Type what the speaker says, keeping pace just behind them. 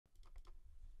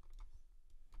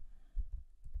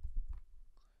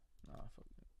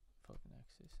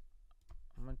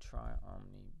gonna try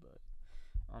Omni, but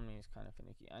Omni is kind of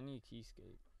finicky. I need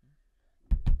Keyscape.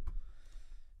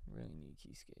 Really need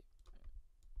Keyscape.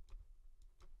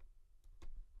 I'm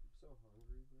so hungry,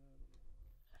 bro.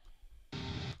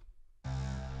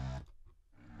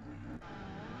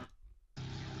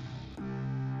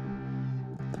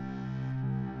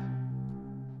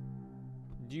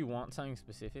 Do you want something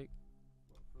specific?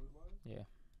 What, food-wise? Yeah.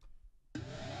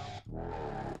 What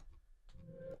about you?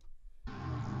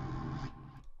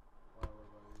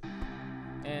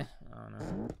 I don't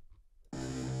know.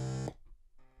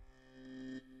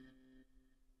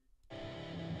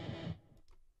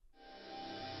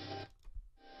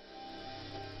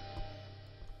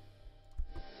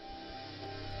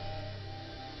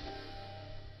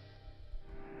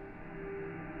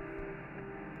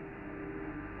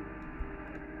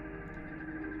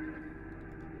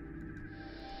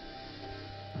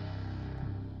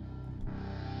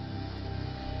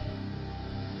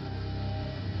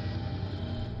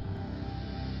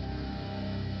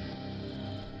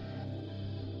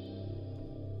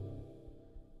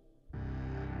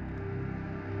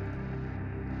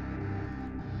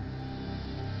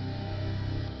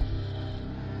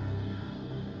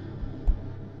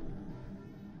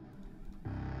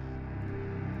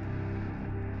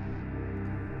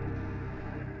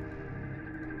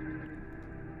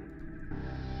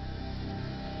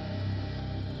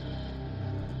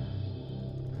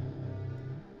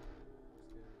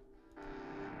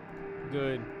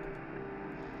 Good.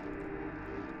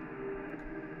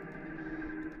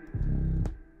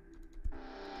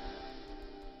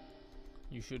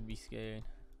 You should be scared.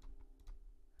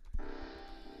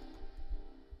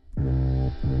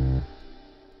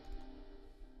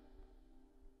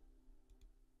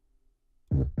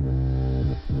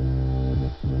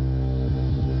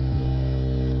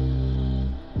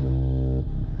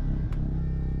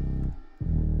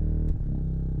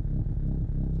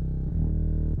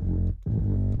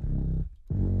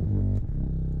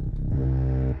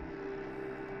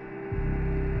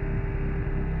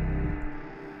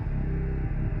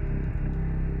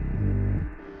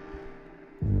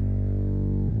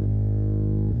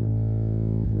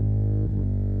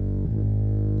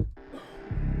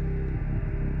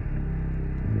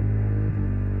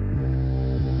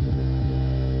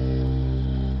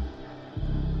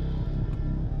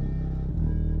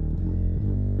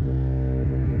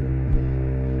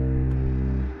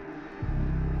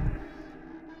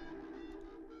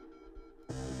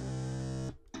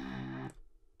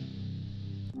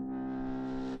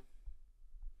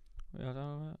 What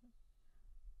all that?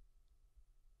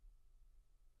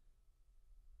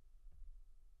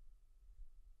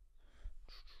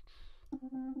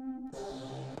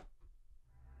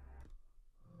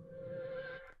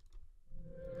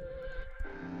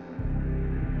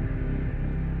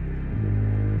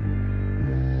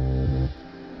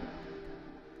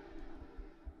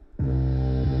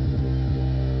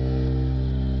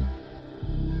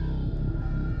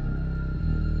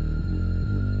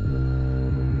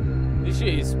 This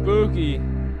shit is spooky.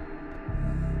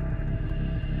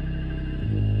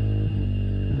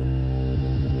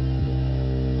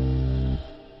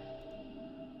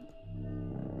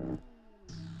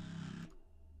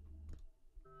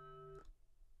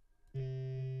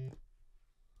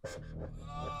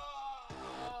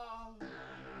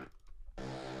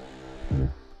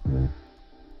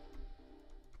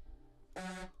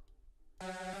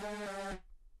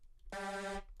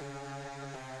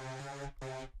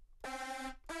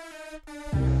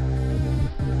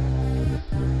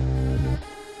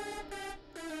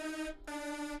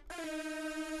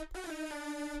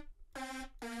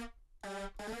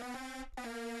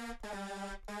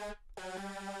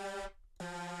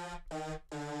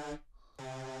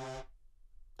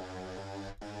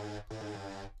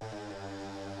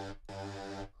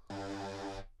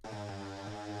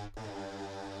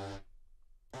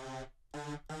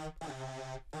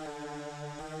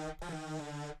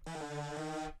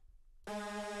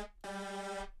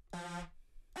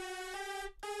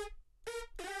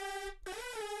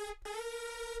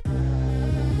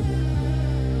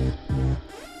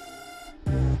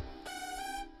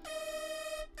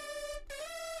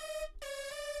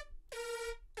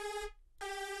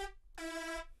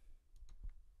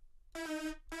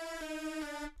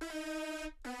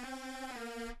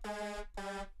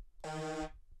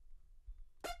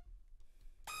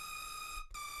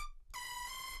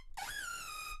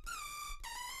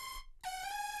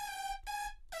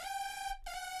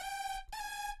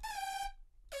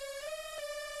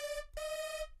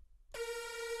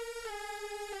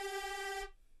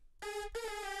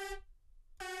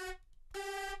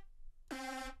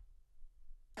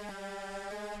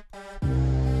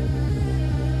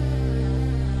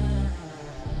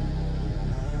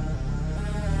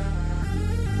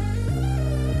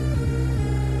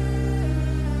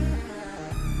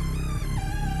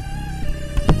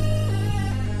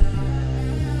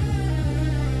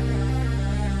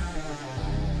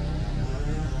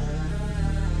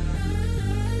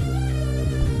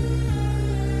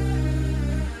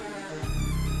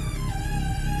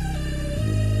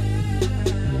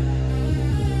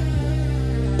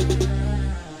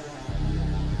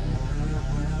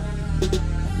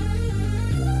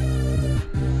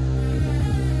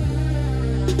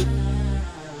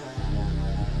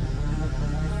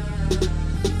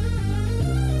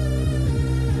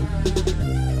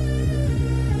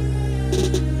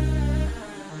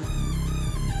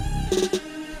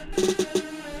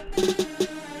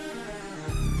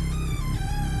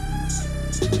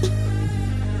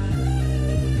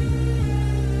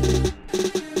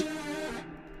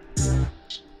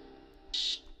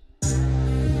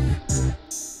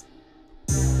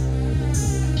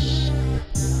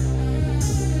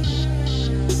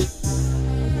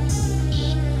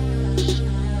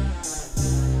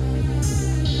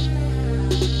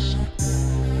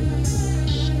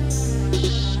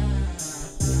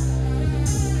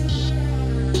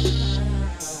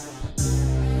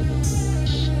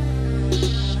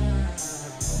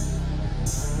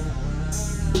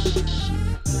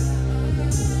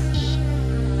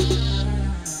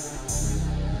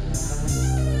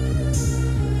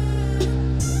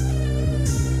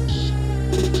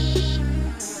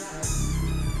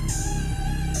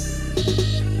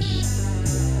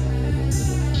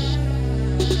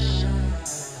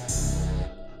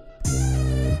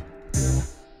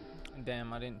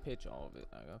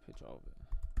 gotta pitch all of it.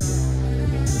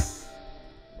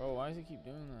 Bro, why does it keep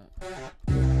doing that?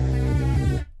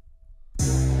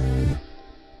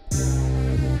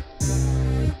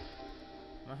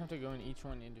 I might have to go in each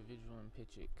one individual and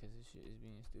pitch it, because this shit is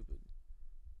being stupid.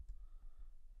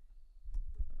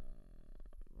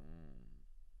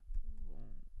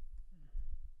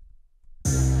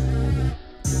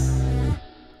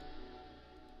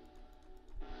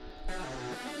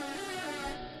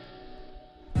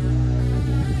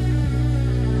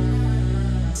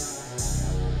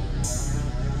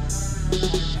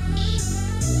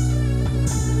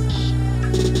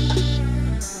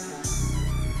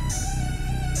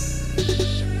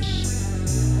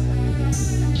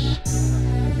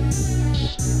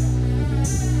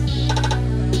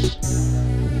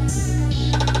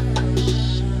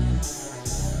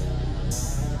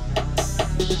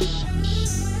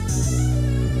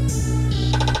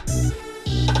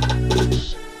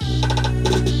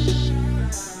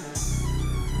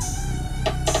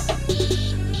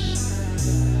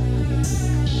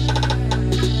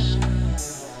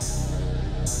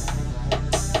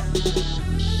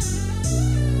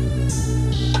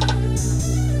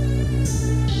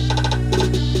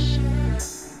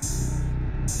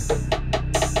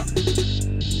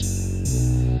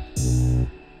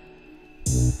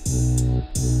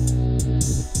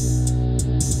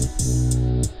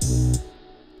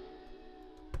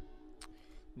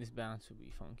 This bounce would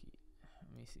be funky.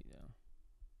 Let me see though.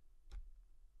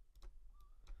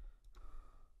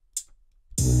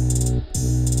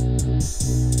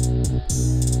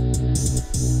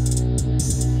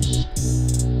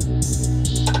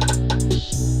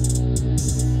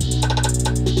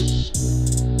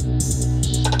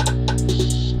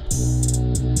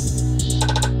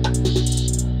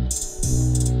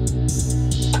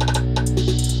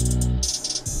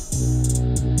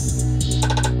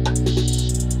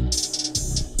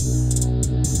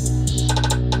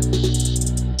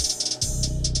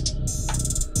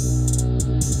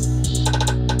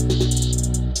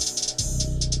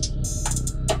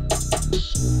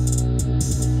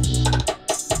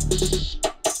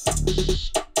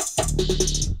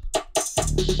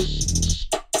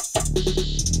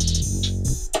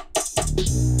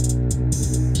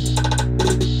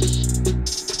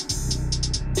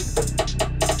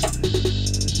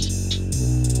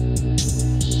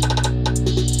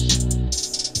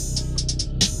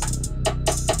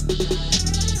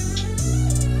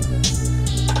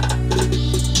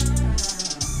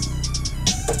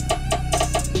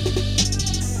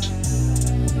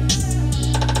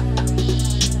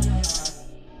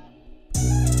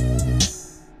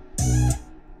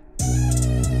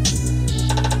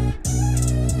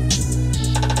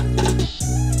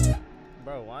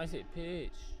 Bro, why is it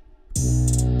pitch?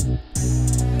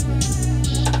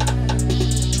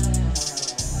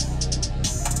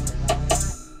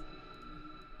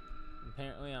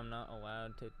 Apparently I'm not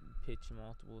allowed to pitch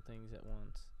multiple things at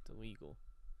once. It's illegal.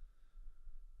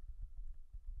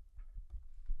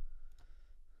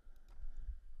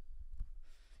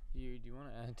 Here, do you want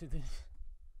to add to this?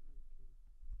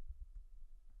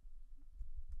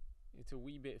 It's a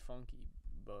wee bit funky,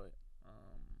 but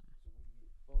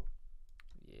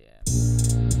yeah.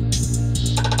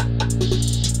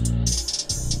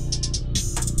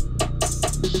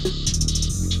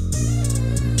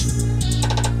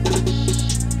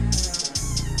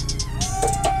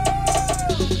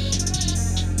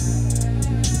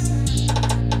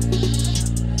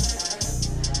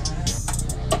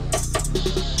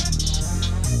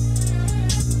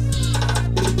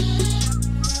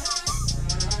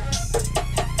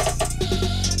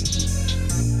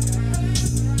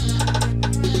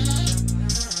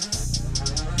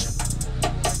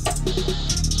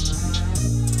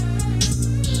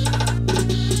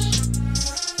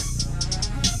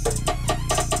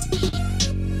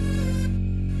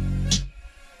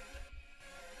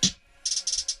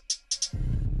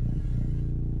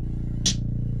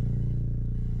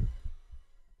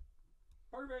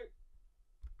 Perfect.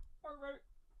 Perfect.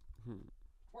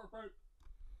 Perfect.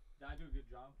 Did I do a good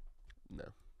job? No.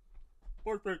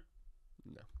 Perfect.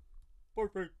 No.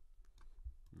 Perfect.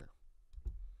 No.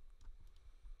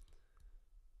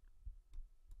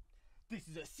 This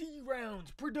is a C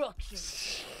Rounds production.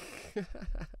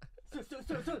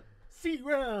 C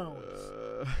Rounds.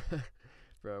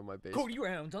 Bro, my Cody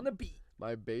Rounds on the beat.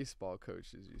 my baseball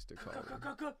coaches used to call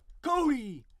me.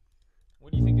 Cody.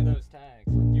 What do you think of those tags?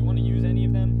 Do you want to use any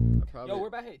of them? Probably, Yo, we're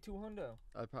about to hit 200.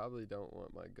 I probably don't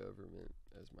want my government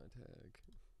as my tag.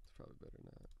 It's probably better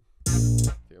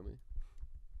not. Feel me?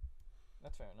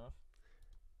 That's fair enough.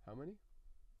 How many?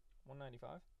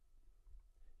 195.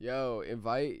 Yo,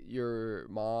 invite your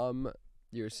mom,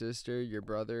 your sister, your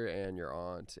brother, and your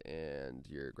aunt, and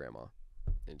your grandma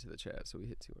into the chat so we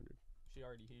hit 200. She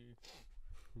already here.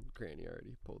 Granny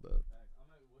already pulled up. I'm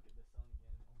gonna look at the sun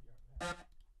again.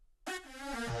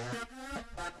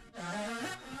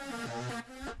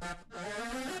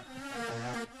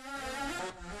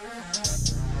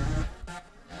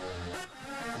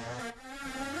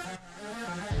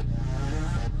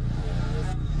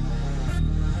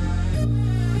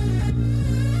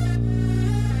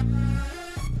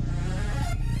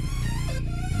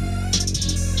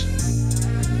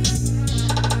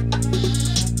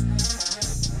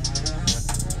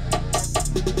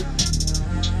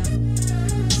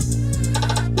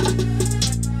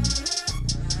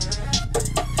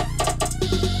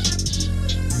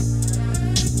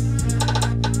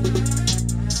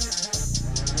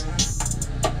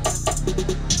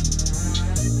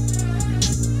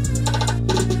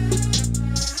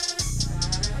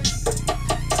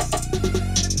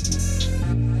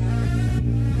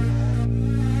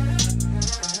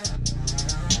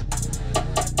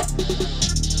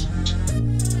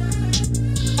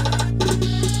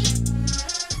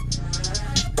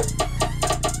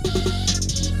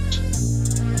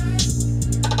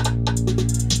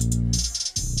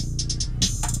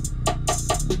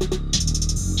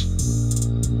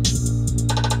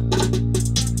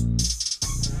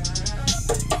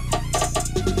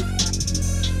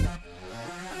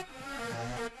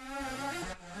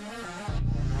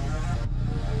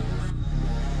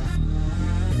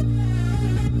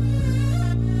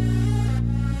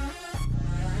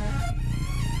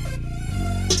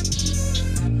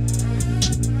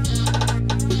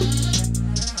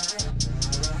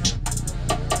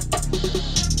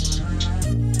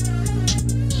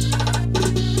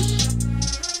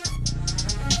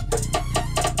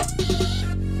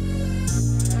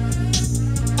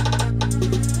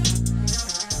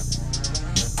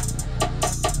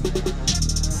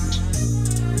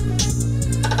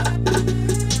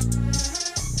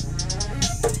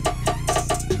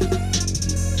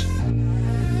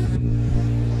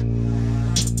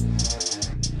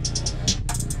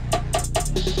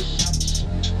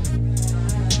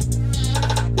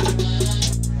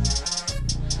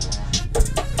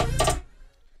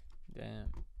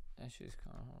 Damn, that shit's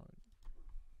kind of hard.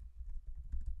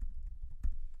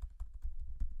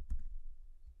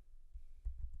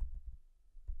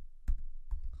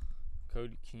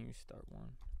 Cody, can you start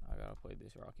one? I gotta play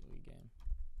this Rocket League game.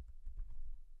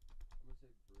 I'm gonna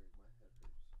take a break. My head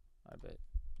hurts. I bet.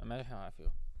 Imagine how I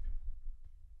feel.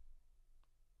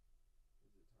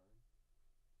 Is it time?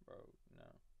 Bro, no.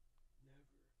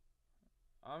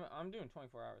 Never. I'm doing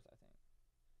 24 hours, I think.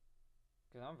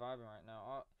 Because I'm vibing right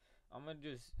now. I'm going to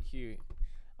just hear.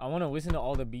 I want to listen to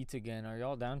all the beats again. Are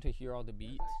y'all down to hear all the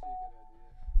beats? That's actually a good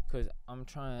idea. Because I'm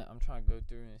trying to go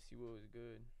through and see what was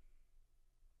good.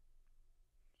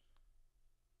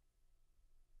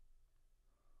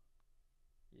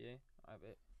 Yeah, I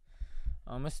bet.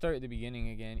 I'm going to start at the beginning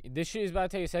again. This shit is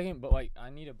about to take a second, but like I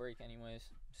need a break anyways.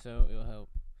 So it'll help.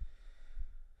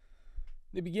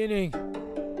 The beginning.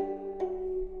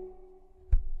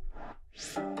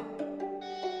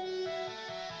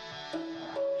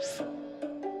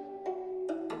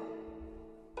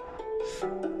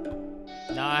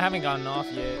 Nah, I haven't gotten off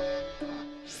yet.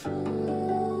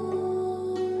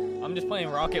 I'm just playing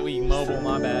Rocket League Mobile,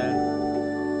 my bad.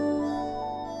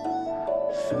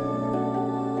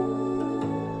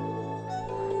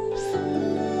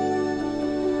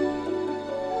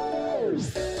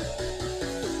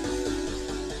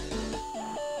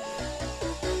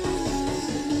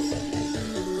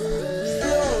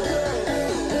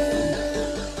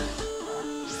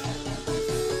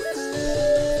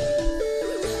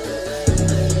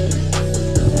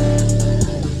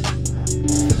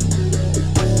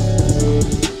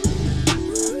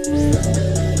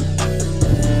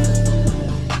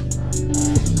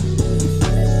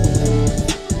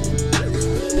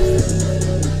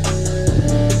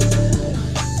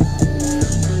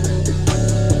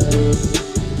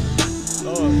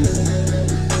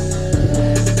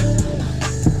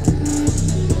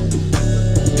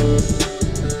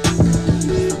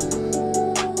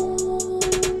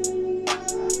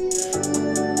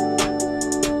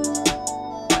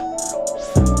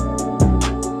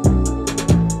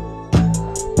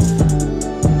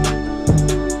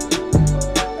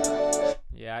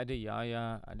 I did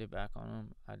Yaya, I did Back on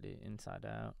Him, I did Inside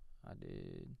Out, I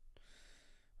did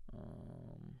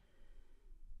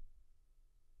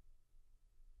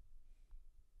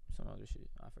some other shit.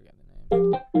 I forgot the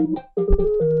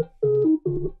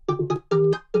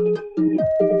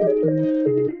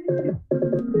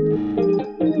name.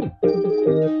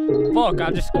 Fuck,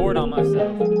 I just scored on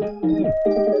myself.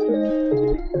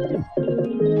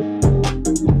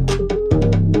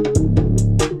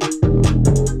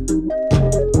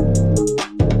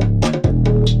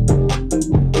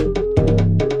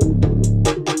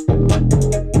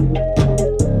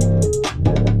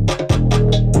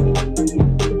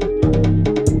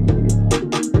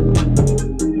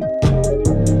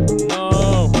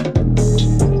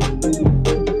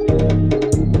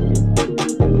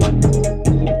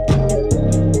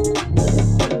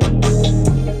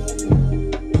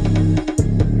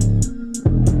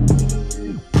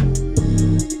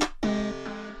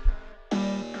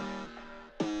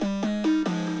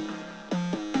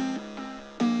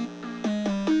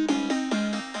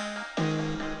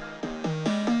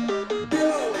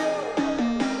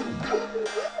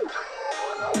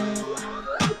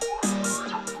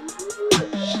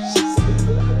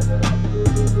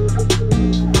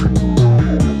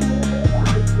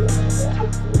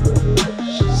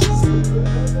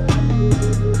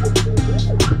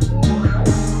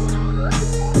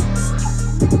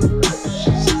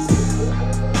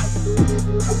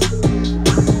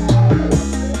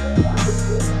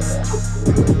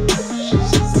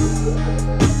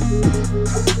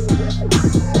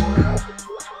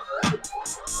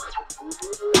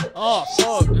 Oh,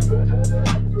 fuck.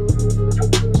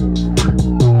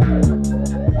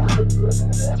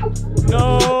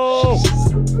 No!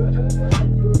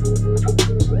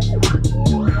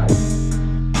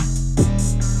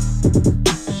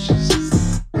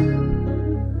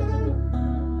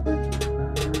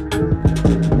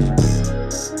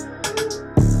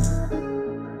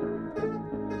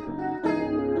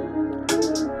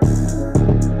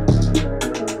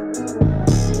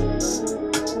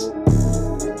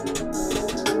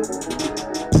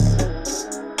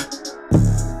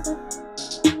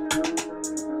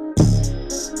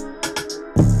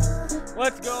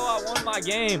 Let's go, I won my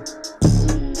game.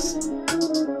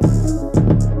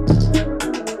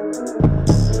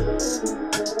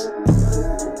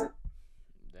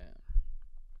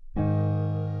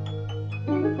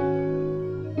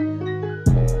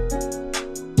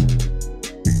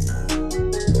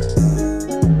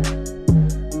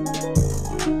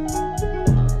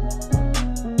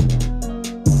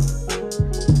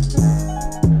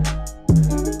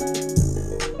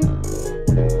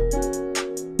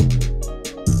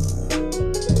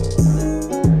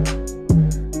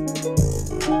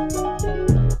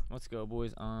 Let's go,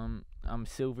 boys. I'm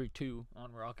silver 2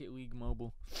 on Rocket League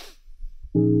Mobile.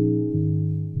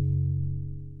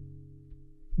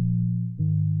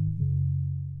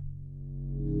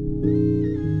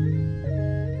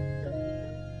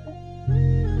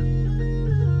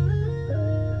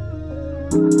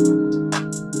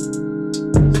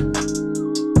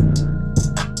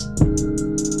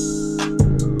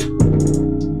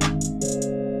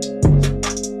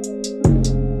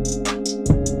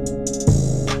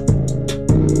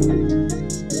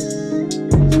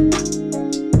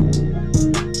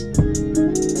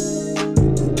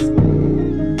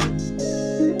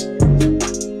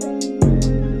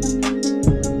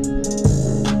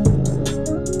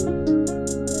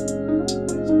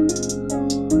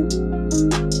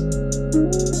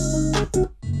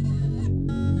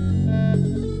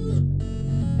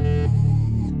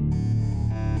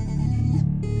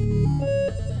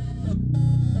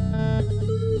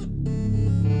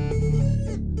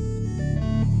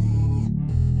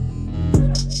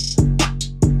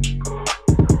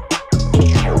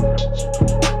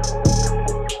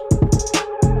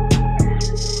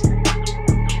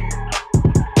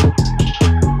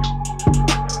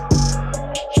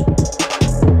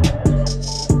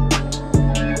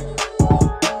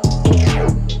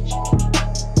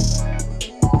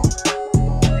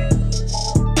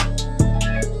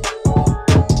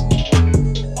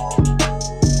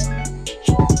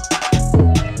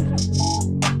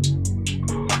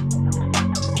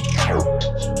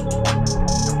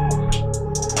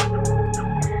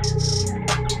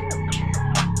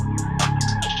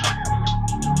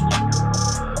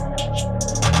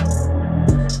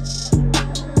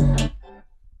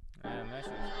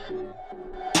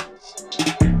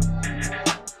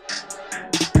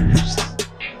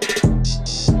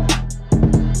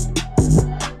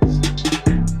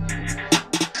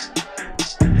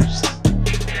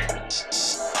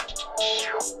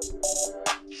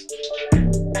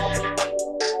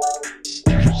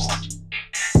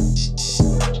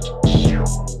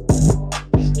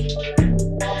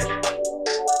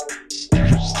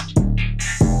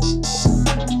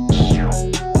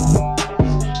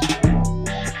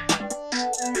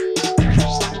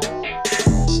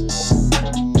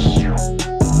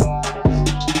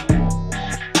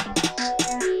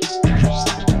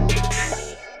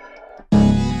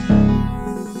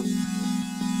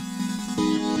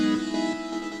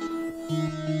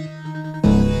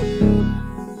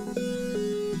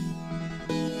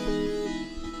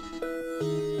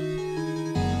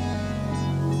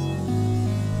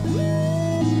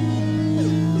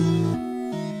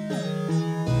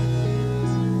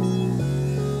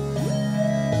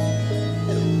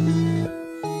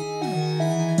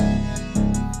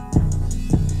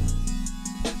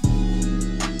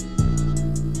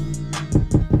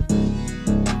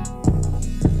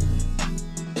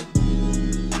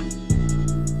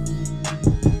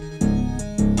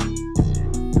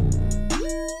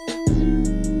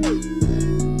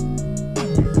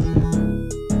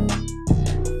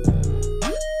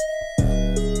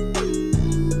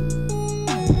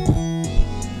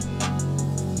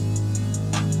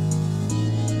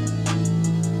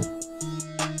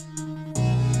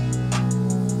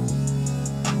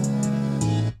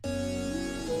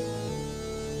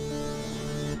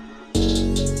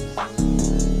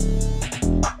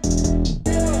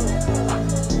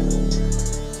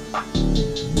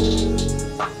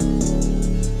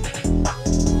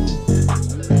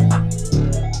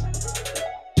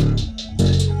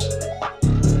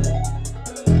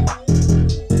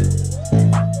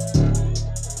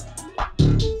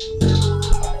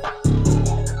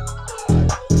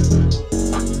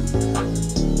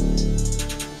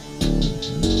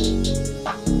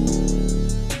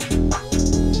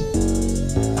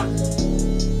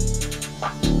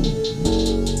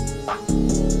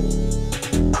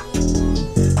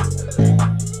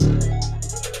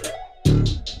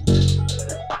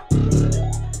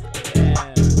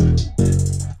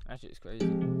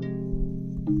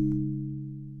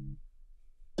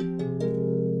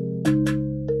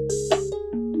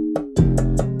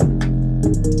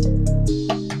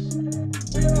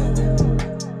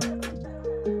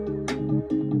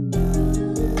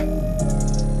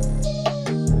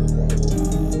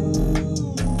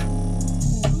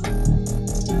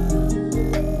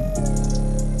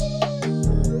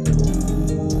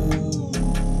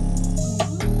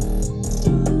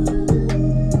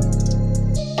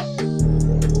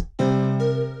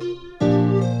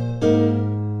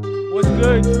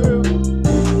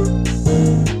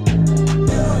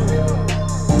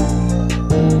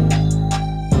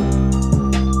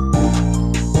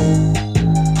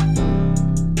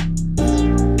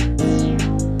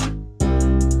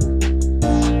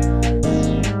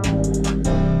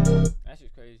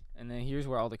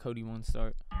 Cody won't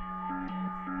start.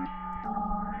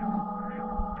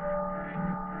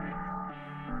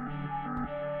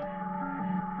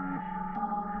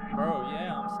 Bro,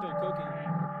 yeah, I'm still cooking.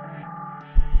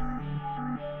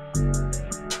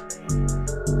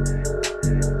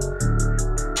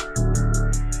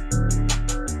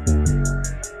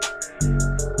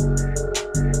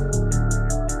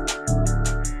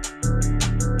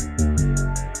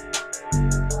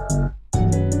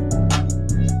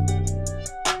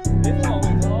 This one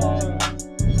was hard.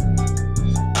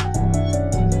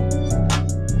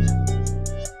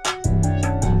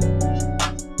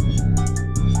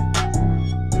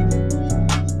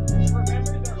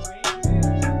 Remember the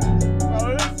arrangement?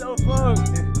 Bro, it's so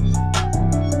fucked.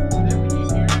 Then when you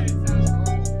hear it, it sounds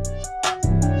normal.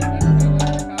 It doesn't sound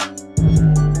like you're talking.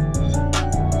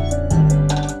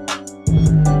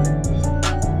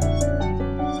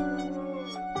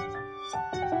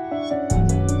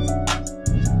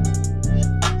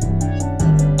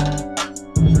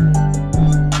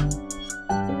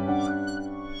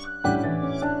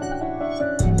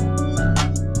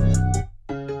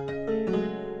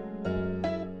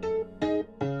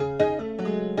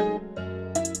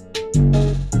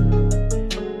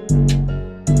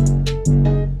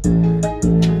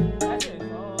 That shit is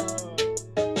hard.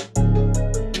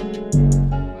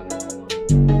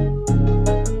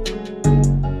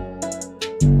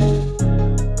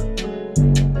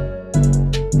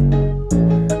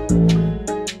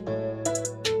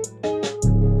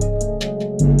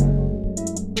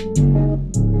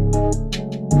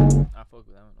 I fuck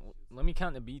with that one. Let me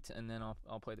count the beats and then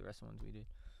I'll play the rest of the ones we did.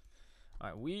 All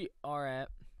right, we are at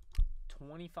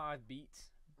 25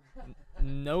 beats,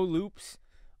 no loops.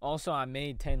 Also, I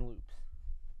made 10 loops.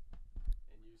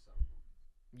 And use some.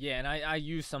 Yeah, and I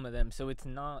used some of them, so it's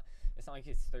not like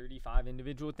it's 35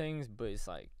 individual things, but it's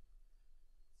like,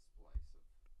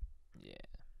 yeah,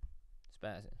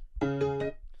 spazzing.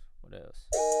 What else?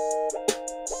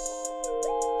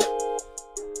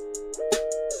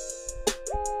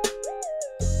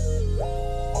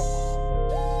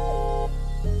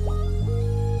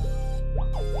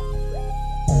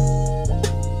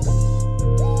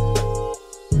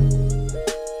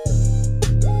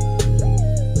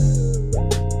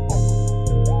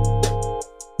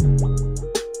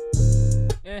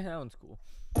 Yeah, that one's cool.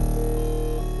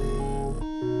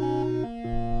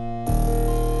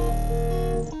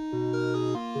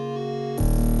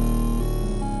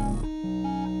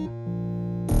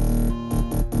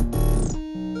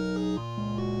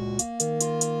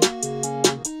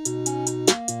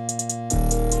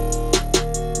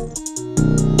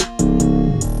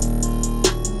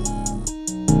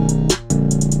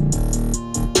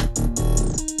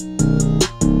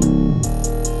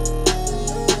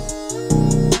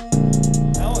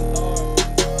 That one's hard.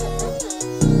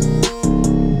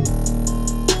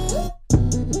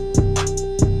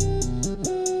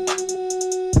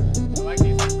 I like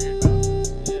these like weird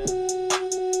bounces. Yeah.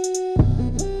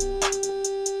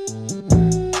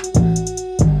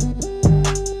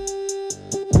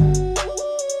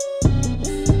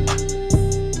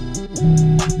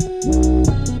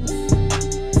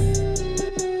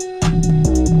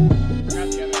 Forgot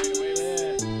the other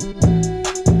 808s.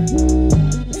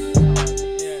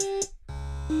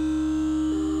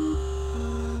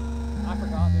 I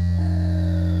forgot this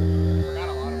one. Forgot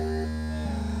a lot of them.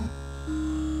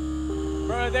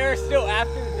 Bro, they're still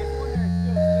after this one. They're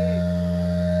still sick.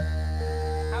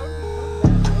 How did we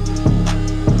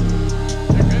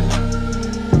They're good though.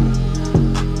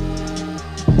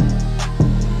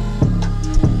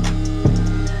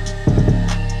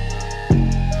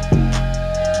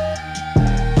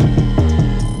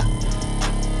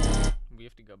 We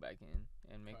have to go back in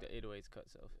and make the 808s cut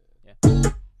self. Yeah.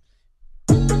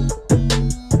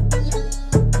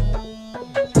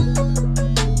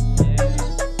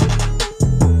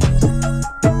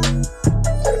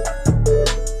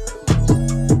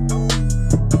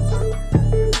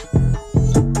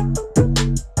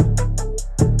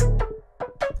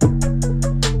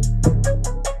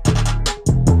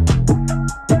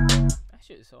 That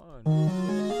shit is hard.